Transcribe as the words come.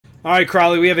All right,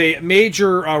 Crowley, we have a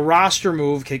major roster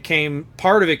move.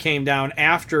 Part of it came down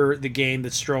after the game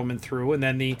that Stroman threw, and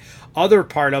then the other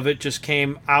part of it just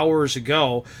came hours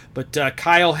ago. But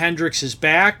Kyle Hendricks is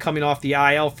back, coming off the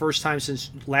IL, first time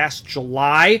since last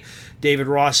July. David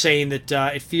Ross saying that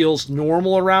it feels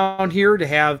normal around here to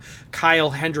have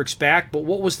Kyle Hendricks back. But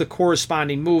what was the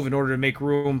corresponding move in order to make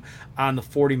room on the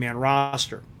 40-man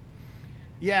roster?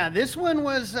 Yeah, this one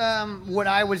was what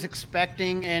I was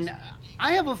expecting, and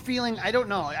I have a feeling, I don't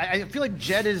know. I feel like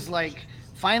Jed is like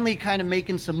finally kind of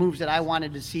making some moves that I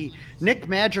wanted to see. Nick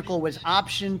Madrigal was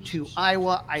optioned to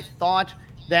Iowa. I thought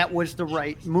that was the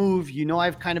right move.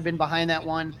 I've kind of been behind that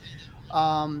one.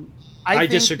 I I think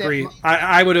disagree. that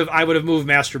I would have moved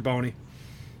Master Boney.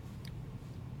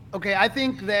 Okay, I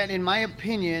think that in my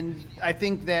opinion, I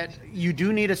think that you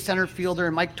do need a center fielder,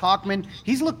 and Mike Talkman,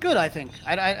 he's looked good. I think.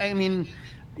 I mean,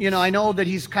 I know that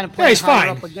he's kind of Yeah, playing he's higher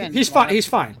fine. up again. He's fine. He's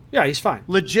fine. Yeah, he's fine.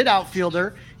 Legit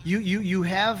outfielder. You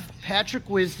have Patrick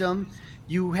Wisdom.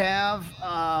 You have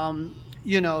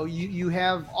you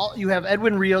have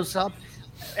Edwin Rios up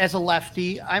as a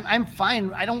lefty. I'm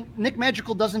fine. I don't. Nick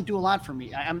Magical doesn't do a lot for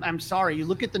me. I'm sorry. You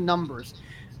look at the numbers,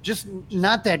 just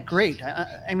not that great.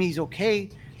 I mean, he's okay,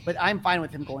 but I'm fine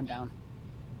with him going down.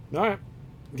 All right.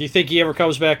 Do you think he ever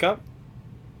comes back up?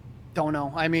 Don't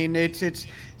know. I mean,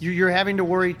 you're having to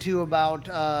worry too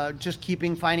about just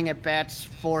keeping finding at bats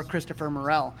for Christopher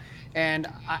Morel, and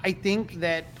I think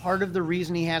that part of the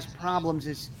reason he has problems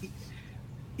is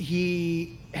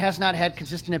he has not had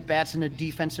consistent at bats in a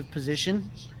defensive position.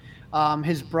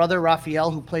 His brother Rafael,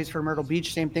 who plays for Myrtle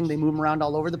Beach, same thing. They move him around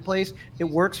all over the place. It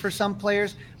works for some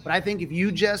players, but I think if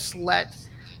you just let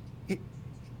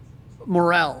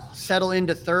Morel settle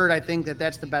into third, I think that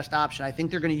that's the best option. I think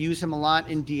they're going to use him a lot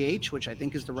in DH, which I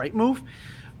think is the right move.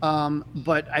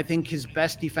 But I think his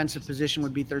best defensive position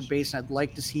would be third base, and I'd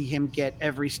like to see him get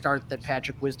every start that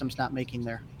Patrick Wisdom's not making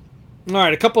there. All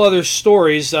right, a couple other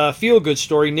stories. Feel good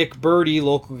story. Nick Birdie,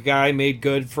 local guy, made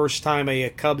good. First time a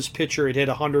Cubs pitcher had hit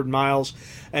 100 miles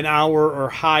an hour or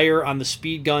higher on the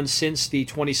speed gun since the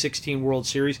 2016 World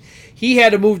Series. He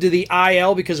had to move to the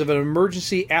IL because of an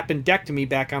emergency appendectomy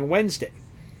back on Wednesday.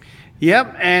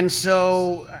 Yep, and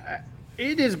so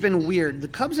it has been weird. The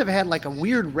Cubs have had like a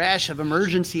weird rash of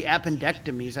emergency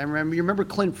appendectomies. You remember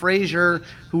Clint Frazier,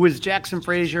 who was Jackson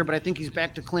Frazier, but I think he's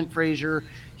back to Clint Frazier.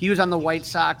 He was on the White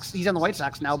Sox. He's on the White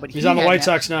Sox now, but He's on the White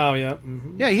Sox now, yeah.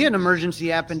 Mm-hmm. Yeah, he had an emergency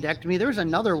appendectomy. There was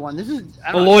another one. This is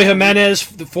Eloy Jimenez,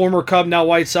 the former Cub, now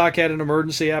White Sox, had an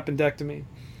emergency appendectomy.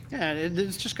 Yeah,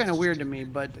 it's just kind of weird to me.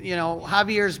 But,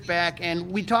 Javier's back.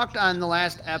 And we talked on the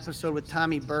last episode with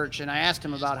Tommy Birch, and I asked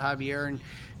him about Javier, and he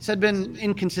said been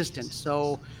inconsistent.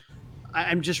 So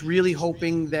I'm just really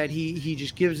hoping that he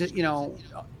just gives it,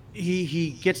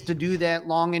 he gets to do that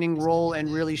long inning role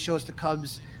and really shows the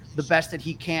Cubs the best that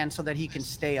he can so that he can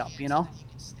stay up, Yep.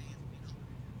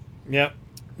 And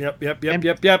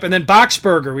then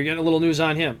Boxberger, we get a little news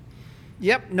on him.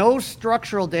 Yep, no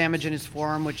structural damage in his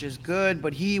form, which is good,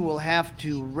 but he will have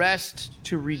to rest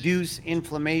to reduce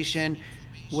inflammation,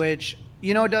 which,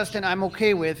 Dustin, I'm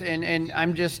okay with. And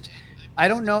I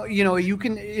don't know, you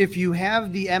can, if you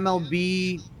have the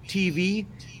MLB TV,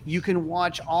 you can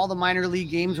watch all the minor league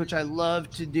games, which I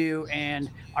love to do. And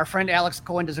our friend Alex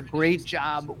Cohen does a great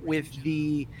job with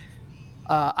the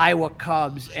Iowa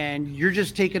Cubs. And you're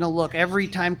just taking a look. Every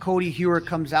time Cody Hewer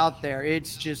comes out there,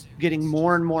 it's just getting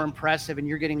more and more impressive. And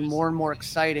you're getting more and more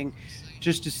exciting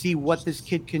just to see what this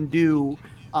kid can do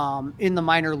in the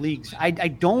minor leagues. I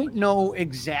don't know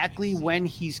exactly when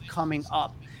he's coming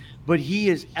up, but he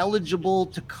is eligible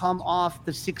to come off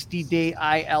the 60-day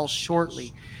IL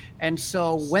shortly. And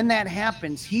so when that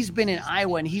happens, he's been in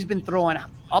Iowa and he's been throwing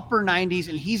upper 90s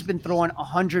and he's been throwing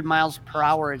 100 miles per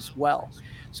hour as well.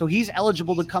 So he's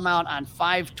eligible to come out on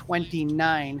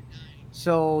 5/29.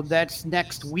 So that's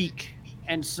next week.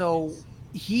 And so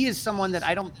he is someone that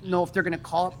I don't know if they're going to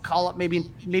call up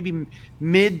maybe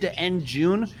mid to end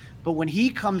June. But when he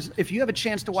comes, if you have a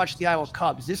chance to watch the Iowa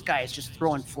Cubs, this guy is just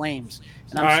throwing flames.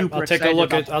 And I'm super excited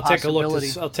about the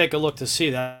possibility. I'll take a look to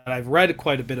see that. I've read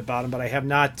quite a bit about him, but I have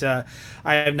not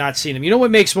seen him. You know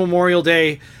what makes Memorial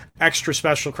Day extra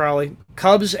special, Crowley?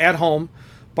 Cubs at home,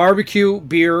 barbecue,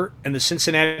 beer, and the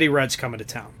Cincinnati Reds coming to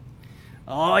town.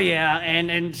 Oh yeah,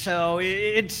 and so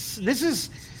this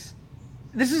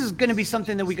is going to be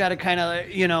something that we got to kind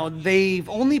of, they've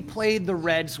only played the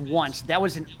Reds once. That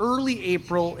was in early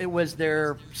April. It was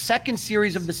their second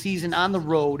series of the season on the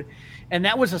road, and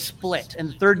that was a split, and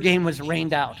the third game was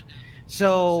rained out.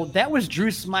 So that was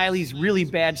Drew Smiley's really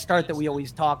bad start that we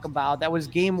always talk about. That was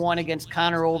game one against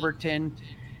Connor Overton.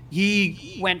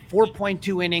 He went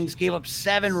 4.2 innings, gave up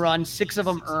 7 runs, 6 of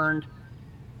them earned.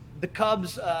 The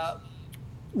Cubs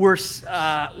were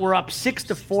up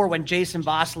 6-4 when Jason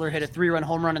Bosler hit a 3-run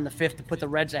home run in the 5th to put the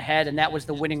Reds ahead, and that was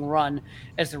the winning run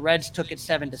as the Reds took it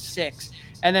 7-6.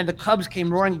 And then the Cubs came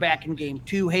roaring back in Game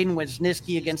 2. Hayden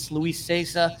Wesniewski against Luis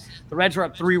Cessa. The Reds were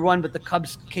up 3-1, but the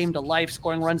Cubs came to life,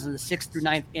 scoring runs in the 6th through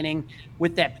 9th inning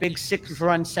with that big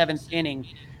 6-run 7th inning.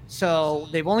 So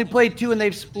they've only played 2 and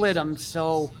they've split them.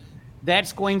 So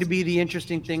that's going to be the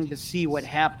interesting thing to see what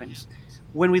happens.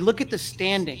 When we look at the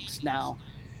standings now,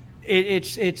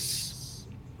 it's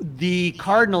the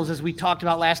Cardinals, as we talked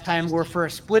about last time, were for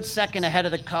a split second ahead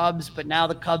of the Cubs, but now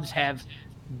the Cubs have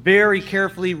very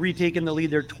carefully retaken the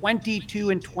lead. They're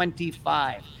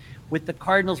 22-25, with the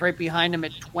Cardinals right behind them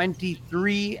at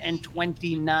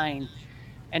 23-29,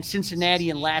 and Cincinnati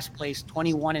in last place,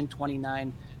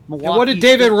 21-29. Milwaukee, what did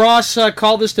David Ross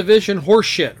call this division? Horse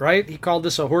shit, right? He called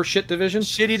this a horse shit division?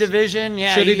 Shitty division,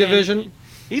 yeah. Shitty division.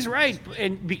 He's right,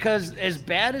 and because as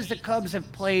bad as the Cubs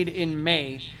have played in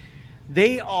May,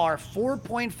 they are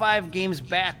 4.5 games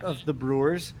back of the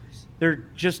Brewers. They're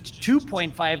just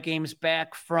 2.5 games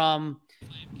back from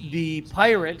the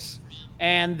Pirates,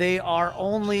 and they are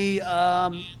only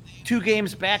 2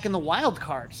 games back in the wild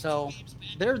card. So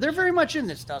they're very much in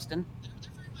this, Dustin.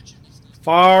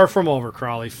 Far from over,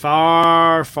 Crawley.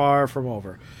 Far from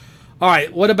over. All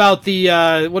right. What about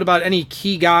any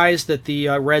key guys that the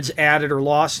Reds added or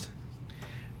lost?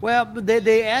 Well,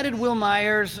 they added Will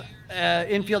Myers,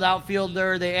 infield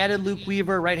outfielder. They added Luke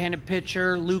Weaver, right-handed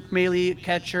pitcher. Luke Maile,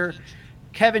 catcher.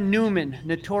 Kevin Newman,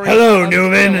 notorious. Hello,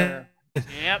 Newman.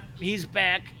 Yep, he's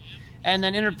back. And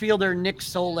then infielder Nick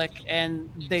Solik, and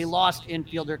they lost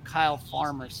infielder Kyle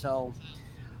Farmer. So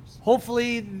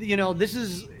hopefully, this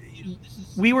is.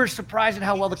 We were surprised at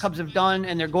how well the Cubs have done,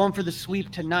 and they're going for the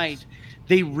sweep tonight.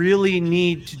 They really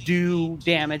need to do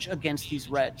damage against these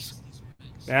Reds.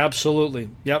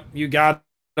 Absolutely. Yep. You got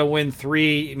to win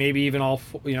 3, maybe even all.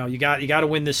 You got to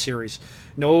win this series.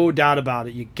 No doubt about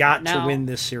it. You got to win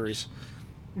this series.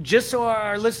 Just so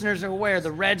our listeners are aware,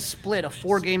 the Reds split a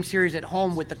 4-game series at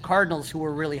home with the Cardinals, who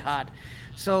were really hot.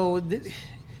 So,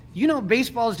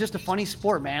 baseball is just a funny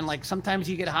sport, man. Like sometimes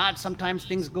you get hot, sometimes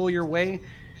things go your way.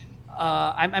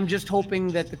 I'm just hoping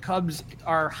that the Cubs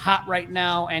are hot right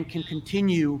now and can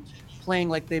continue playing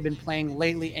like they've been playing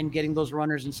lately and getting those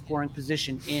runners in scoring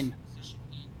position in.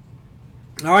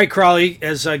 All right, Crawley,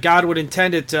 as God would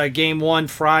intend it, Game 1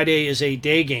 Friday is a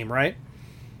day game, right?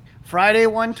 Friday,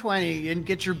 1:20, and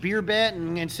get your beer bet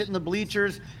and sit in the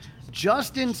bleachers.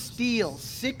 Justin Steele,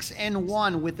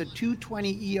 6-1 with a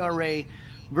 2.20 ERA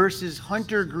versus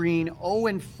Hunter Green,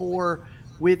 0-4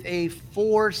 with a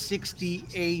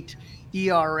 4.68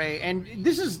 ERA. And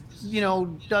this is,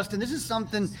 Dustin, this is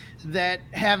something that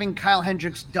having Kyle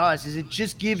Hendricks does, is it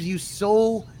just gives you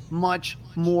so much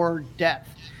more depth.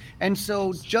 And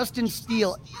so Justin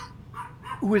Steele,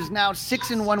 who is now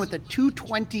 6-1 with a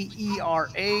 2.20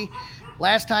 ERA.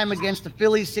 Last time against the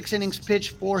Phillies, 6 innings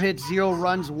pitched, 4 hits, 0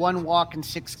 runs, 1 walk, and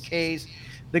 6 Ks.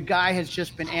 The guy has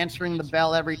just been answering the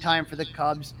bell every time for the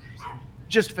Cubs.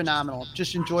 Just phenomenal.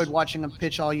 Just enjoyed watching him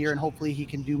pitch all year, and hopefully he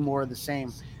can do more of the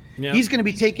same. Yep. He's going to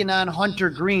be taking on Hunter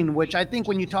Green, which I think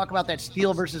when you talk about that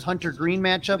Steele versus Hunter Green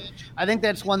matchup, I think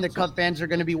that's one that Cub fans are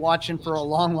going to be watching for a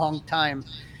long, long time.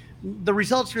 The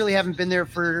results really haven't been there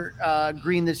for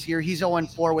Green this year. He's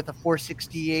 0-4 with a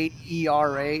 4.68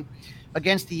 ERA.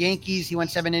 Against the Yankees, he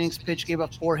went 7 innings pitched, gave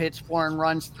up 4 hits, 4 earned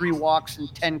runs, 3 walks,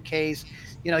 and 10 Ks.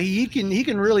 He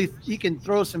can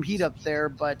throw some heat up there,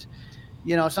 but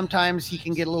sometimes he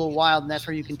can get a little wild, and that's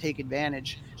where you can take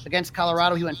advantage. Against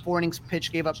Colorado, he went 4 innings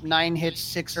pitched, gave up 9 hits,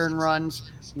 6 earned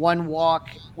runs, 1 walk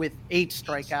with 8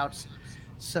 strikeouts.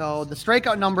 So the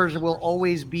strikeout numbers will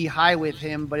always be high with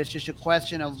him, but it's just a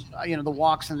question of, the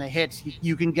walks and the hits.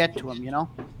 You can get to him,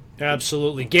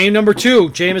 Absolutely. Game number 2,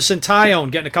 Jameson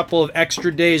Taillon getting a couple of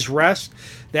extra days rest.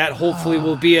 That hopefully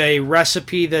will be a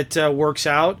recipe that works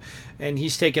out, and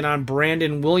he's taking on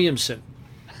Brandon Williamson.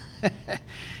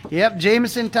 Yep,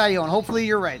 Jameson Taillon. Hopefully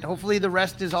you're right. Hopefully the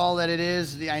rest is all that it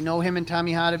is. I know him and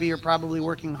Tommy Hotovy are probably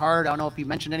working hard. I don't know if he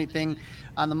mentioned anything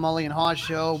on the Mully and Haw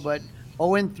show, but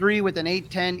 0-3 with an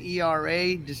 8.10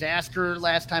 ERA. Disaster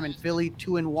last time in Philly,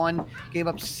 2-1. Gave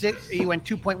up 6. He went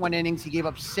 2.1 innings. He gave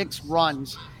up 6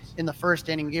 runs in the first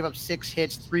inning. Gave up 6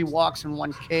 hits, 3 walks, and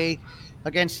 1 K.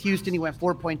 Against Houston, he went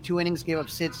 4.2 innings. Gave up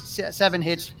 7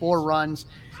 hits, 4 runs.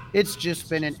 It's just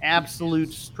been an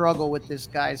absolute struggle with this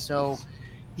guy. So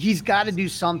he's got to do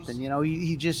something.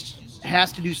 He just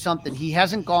has to do something. He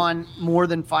hasn't gone more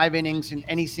than 5 innings in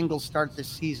any single start this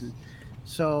season.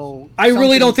 So I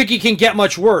really don't think he can get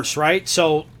much worse, right?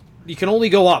 So you can only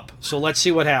go up. So let's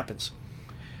see what happens.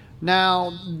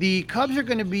 Now, the Cubs are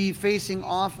going to be facing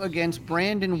off against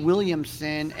Brandon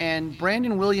Williamson. And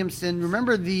Brandon Williamson,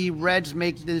 remember the Reds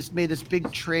made this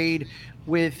big trade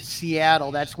with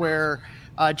Seattle. That's where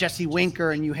Jesse Winker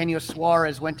and Eugenio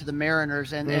Suarez went to the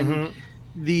Mariners. And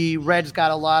the Reds got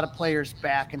a lot of players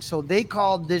back. And so they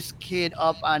called this kid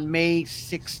up on May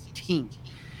 16th.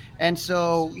 And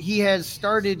so he has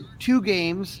started 2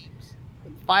 games.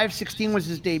 5-16 was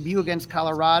his debut against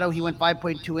Colorado. He went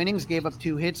 5.2 innings, gave up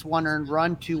 2 hits, 1 earned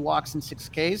run, 2 walks, and 6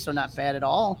 Ks, so not bad at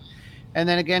all. And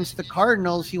then against the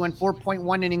Cardinals, he went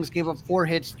 4.1 innings, gave up 4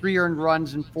 hits, 3 earned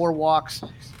runs, and 4 walks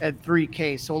at 3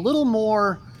 Ks. So a little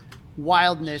more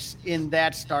wildness in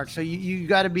that start. So you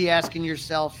got to be asking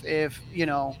yourself if, you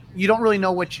don't really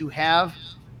know what you have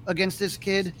against this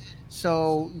kid.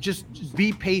 So just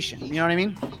be patient. You know what I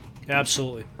mean?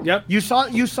 Absolutely. Yep. You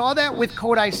saw that with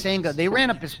Kodai Senga. They ran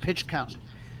up his pitch count,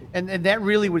 and that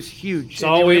really was huge.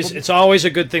 It's always a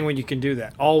good thing when you can do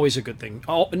that. Always a good thing.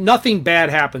 Nothing bad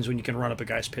happens when you can run up a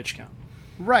guy's pitch count.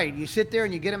 Right. You sit there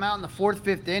and you get them out in the 4th,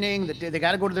 5th inning. They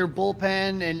got to go to their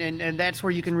bullpen, and that's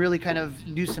where you can really kind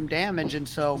of do some damage. And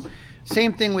so,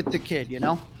 same thing with the kid.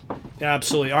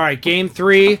 Absolutely. All right, Game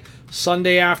 3,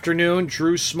 Sunday afternoon.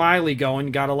 Drew Smiley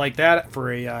going. Got to like that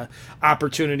for a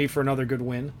opportunity for another good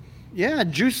win. Yeah,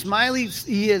 Drew Smiley,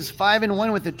 he is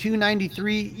 5-1 with a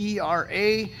 2.93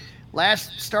 ERA.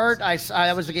 Last start,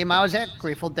 that was the game I was at,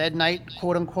 Grateful Dead night,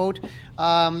 quote unquote.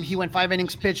 He went 5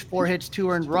 innings pitched, 4 hits, 2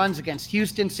 earned runs against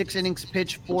Houston. 6 innings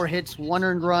pitched, 4 hits, 1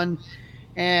 earned run.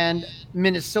 And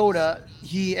Minnesota,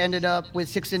 he ended up with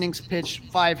 6 innings pitched,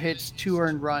 5 hits, 2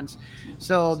 earned runs.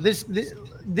 So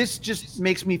this just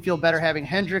makes me feel better having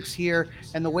Hendricks here.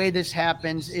 And the way this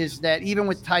happens is that even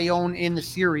with Taillon in the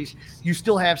series, you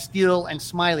still have Steele and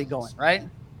Smiley going, right?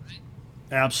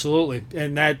 Absolutely.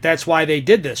 And that's why they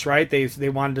did this, right? They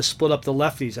wanted to split up the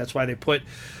lefties. That's why they put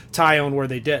Taillon where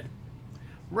they did.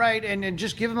 Right, and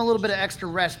just give him a little bit of extra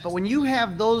rest. But when you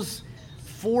have those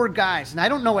 4 guys, and I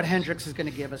don't know what Hendricks is going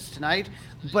to give us tonight,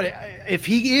 but if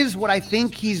he is what I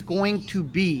think he's going to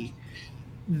be,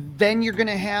 then you're going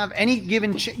to have any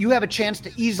given you have a chance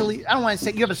to easily, I don't want to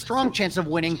say, you have a strong chance of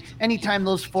winning anytime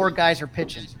those 4 guys are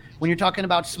pitching. When you're talking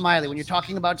about Smiley, when you're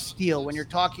talking about Steele, when you're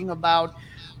talking about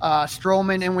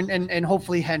Stroman, and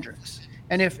hopefully Hendricks.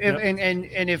 And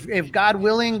if God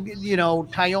willing,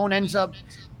 Taillon ends up,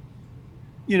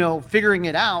 figuring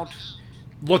it out,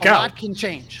 look a out. lot can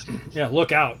change. Yeah,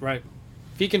 look out, right.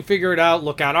 If he can figure it out,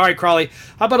 look out. All right, Crawley,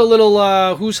 how about a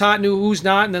little who's hot and who's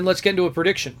not, and then let's get into a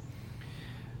prediction.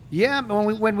 Yeah,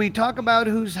 when we talk about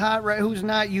who's hot, right, who's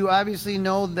not, you obviously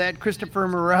know that Christopher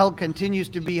Morel continues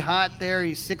to be hot there.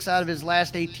 He's 6 out of his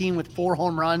last 18 with 4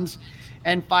 home runs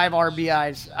and 5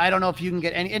 RBIs. I don't know if you can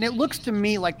get any, and it looks to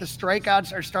me like the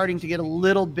strikeouts are starting to get a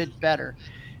little bit better.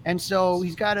 And so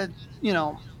he's got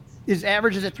his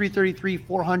average is at 333,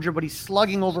 400, but he's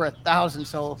slugging over 1,000.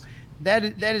 So that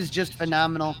is just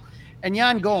phenomenal. And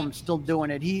Yan Gomes still doing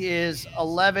it. He is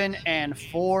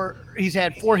 11-4. He's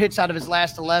had 4 hits out of his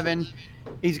last 11.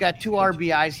 He's got 2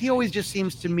 RBIs. He always just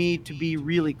seems to me to be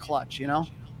really clutch,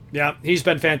 Yeah, he's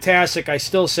been fantastic. I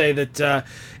still say that,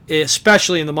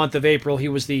 especially in the month of April, he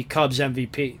was the Cubs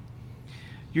MVP.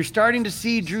 You're starting to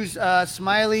see Drew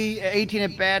Smiley, 18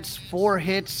 at-bats, 4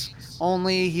 hits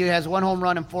only. He has 1 home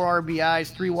run and 4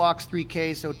 RBIs, 3 walks, 3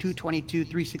 Ks, so 222,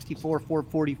 364,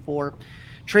 444.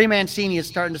 Trey Mancini is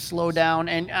starting to slow down,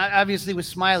 and obviously with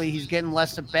Smiley, he's getting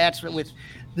less at bats.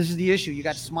 This is the issue. You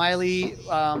got Smiley.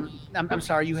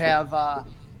 You have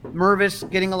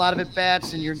Mervis getting a lot of at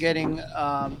bats, and you're getting.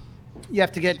 You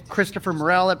have to get Christopher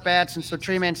Morel at bats, and so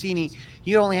Trey Mancini,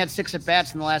 he only had 6 at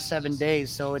bats in the last 7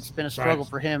 days, so it's been a struggle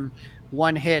for him.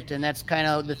 1 hit, and that's kind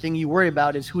of the thing you worry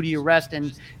about is who do you rest,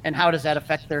 and how does that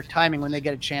affect their timing when they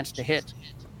get a chance to hit.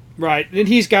 Right, and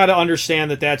he's got to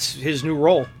understand that that's his new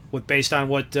role, based on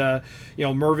what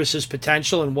Mervis's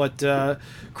potential and what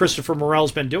Christopher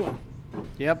Morel's been doing.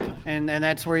 Yep, and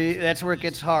that's where it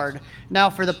gets hard. Now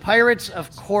for the Pirates,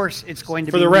 of course, it's going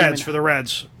to be Newman. For the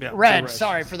Reds. Yeah,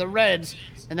 for the Reds,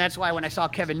 and that's why when I saw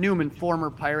Kevin Newman, former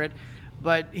Pirate,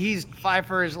 but he's 5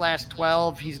 for his last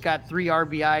 12. He's got 3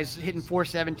 RBIs, hitting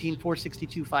 417,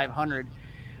 462, 500.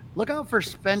 Look out for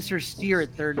Spencer Steer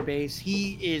at third base.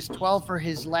 He is 12 for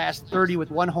his last 30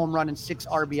 with 1 home run and 6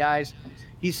 RBIs.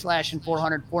 He's slashing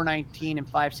 400, 419, and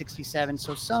 567.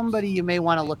 So somebody you may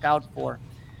want to look out for.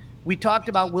 We talked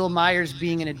about Will Myers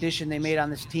being an addition they made on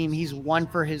this team. He's 1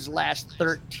 for his last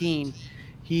 13.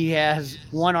 He has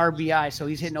 1 RBI, so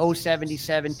he's hitting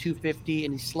 077, 250,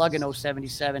 and he's slugging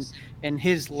 077 in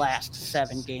his last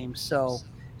 7 games. So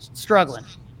struggling.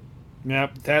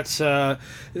 Yep, that's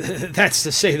that's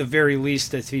to say the very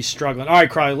least that he's struggling. All right,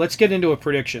 Crowley, let's get into a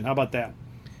prediction. How about that?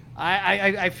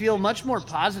 I feel much more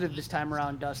positive this time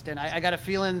around, Dustin. I got a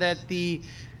feeling that the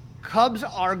Cubs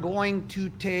are going to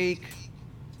take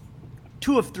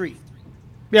 2 of 3.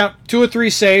 Yeah, 2 or 3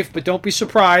 safe, but don't be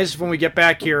surprised when we get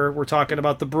back here. We're talking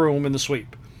about the broom and the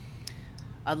sweep.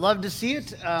 I'd love to see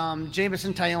it.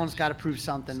 Jameson Taillon's got to prove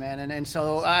something, man. And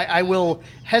so I will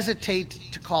hesitate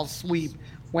to call sweep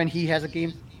when he has a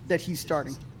game that he's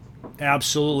starting.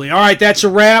 Absolutely. All right, that's a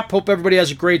wrap. Hope everybody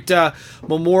has a great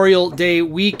Memorial Day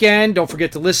weekend. Don't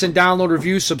forget to listen, download,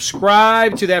 review,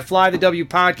 subscribe to that Fly the W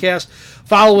podcast.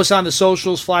 Follow us on the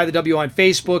socials, Fly the W on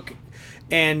Facebook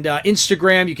and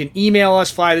Instagram. You can email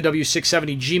us,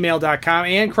 flythew670gmail.com.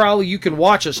 And Crowley, you can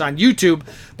watch us on YouTube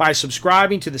by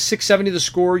subscribing to the 670 The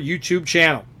Score YouTube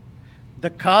channel. The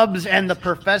Cubs and the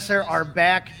Professor are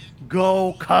back.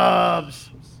 Go Cubs!